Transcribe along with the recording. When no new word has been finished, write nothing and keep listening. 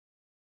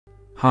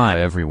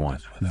Hi everyone,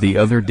 the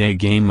other day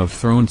Game of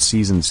Thrones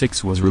Season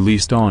 6 was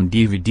released on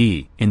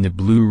DVD in the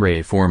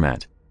Blu-ray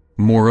format.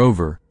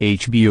 Moreover,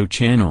 HBO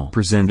channel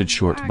presented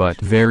short but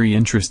very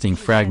interesting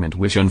fragment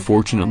which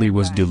unfortunately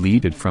was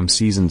deleted from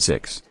Season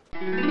 6.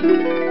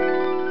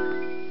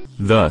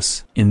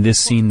 Thus, in this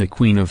scene the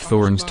Queen of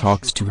Thorns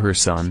talks to her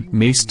son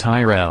Mace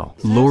Tyrell,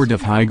 Lord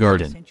of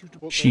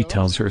Highgarden. She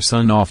tells her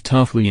son off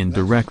toughly and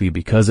directly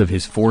because of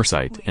his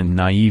foresight and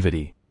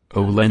naivety.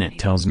 Olenna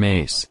tells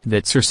Mace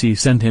that Cersei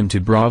sent him to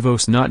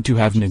Braavos not to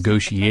have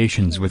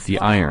negotiations with the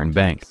Iron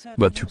Bank,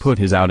 but to put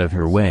his out of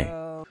her way.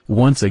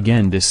 Once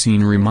again this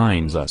scene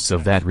reminds us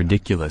of that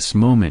ridiculous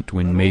moment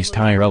when Mace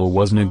Tyrell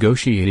was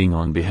negotiating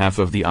on behalf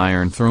of the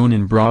Iron Throne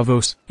in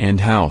Braavos, and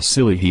how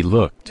silly he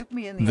looked.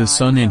 The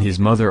son and his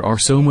mother are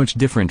so much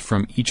different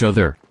from each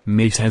other.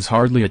 Mace has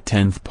hardly a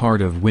tenth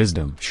part of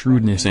wisdom,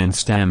 shrewdness and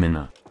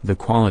stamina, the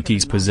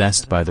qualities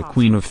possessed by the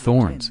Queen of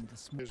Thorns.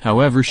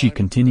 However, she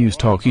continues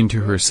talking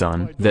to her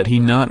son that he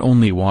not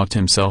only walked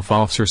himself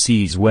off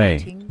Cersei's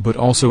way, but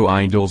also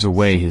idles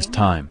away his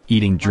time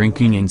eating,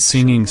 drinking and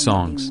singing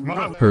songs.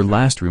 Her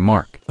last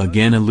remark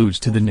again alludes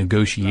to the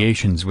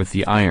negotiations with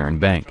the Iron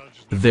Bank.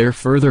 Their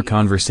further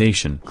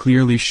conversation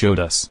clearly showed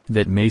us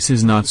that Mace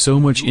is not so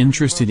much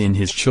interested in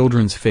his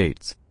children's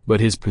fates, but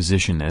his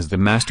position as the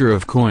master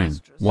of coin,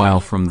 while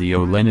from the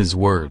Olenna's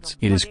words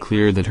it is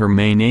clear that her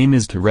main aim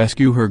is to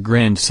rescue her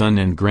grandson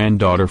and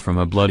granddaughter from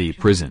a bloody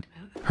prison.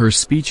 Her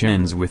speech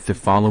ends with the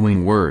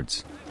following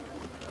words: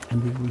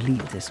 "And we will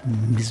leave this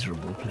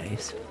miserable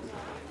place,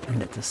 and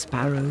let the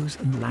Sparrows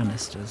and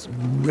Lannisters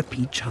rip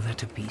each other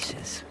to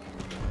pieces."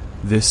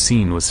 This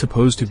scene was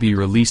supposed to be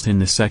released in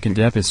the second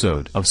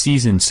episode of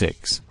Season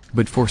 6,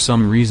 but for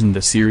some reason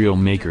the serial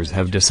makers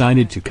have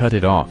decided to cut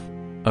it off.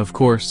 Of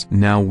course,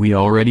 now we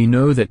already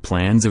know that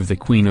plans of the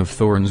Queen of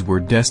Thorns were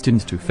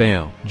destined to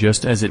fail,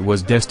 just as it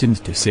was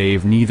destined to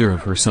save neither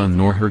of her son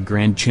nor her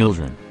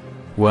grandchildren.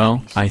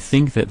 Well, I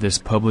think that this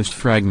published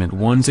fragment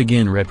once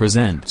again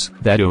represents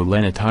that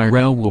Olenna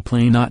Tyrell will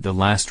play not the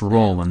last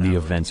role in the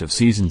events of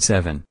Season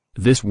 7.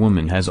 This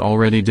woman has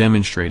already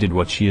demonstrated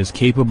what she is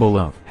capable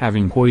of,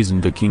 having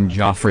poisoned the King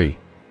Joffrey.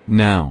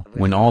 Now,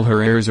 when all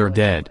her heirs are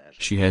dead,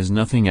 she has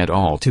nothing at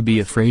all to be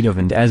afraid of,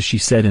 and as she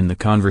said in the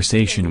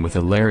conversation with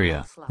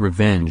Illyria,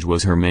 revenge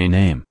was her main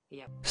aim.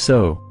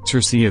 So,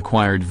 Cersei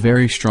acquired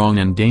very strong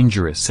and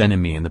dangerous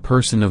enemy in the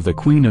person of the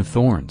Queen of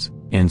Thorns.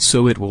 And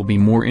so it will be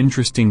more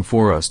interesting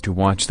for us to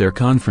watch their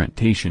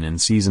confrontation in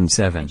Season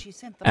 7.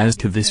 As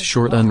to this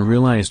short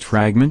unrealized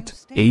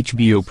fragment,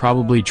 HBO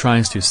probably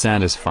tries to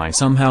satisfy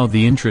somehow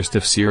the interest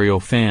of serial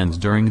fans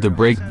during the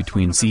break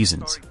between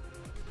seasons.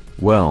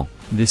 Well,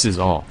 this is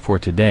all for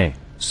today,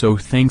 so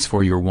thanks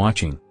for your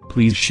watching.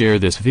 Please share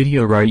this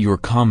video, write your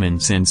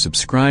comments and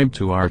subscribe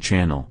to our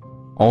channel.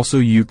 Also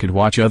you could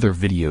watch other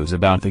videos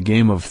about the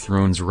Game of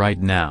Thrones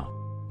right now.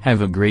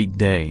 Have a great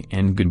day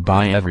and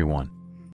goodbye everyone.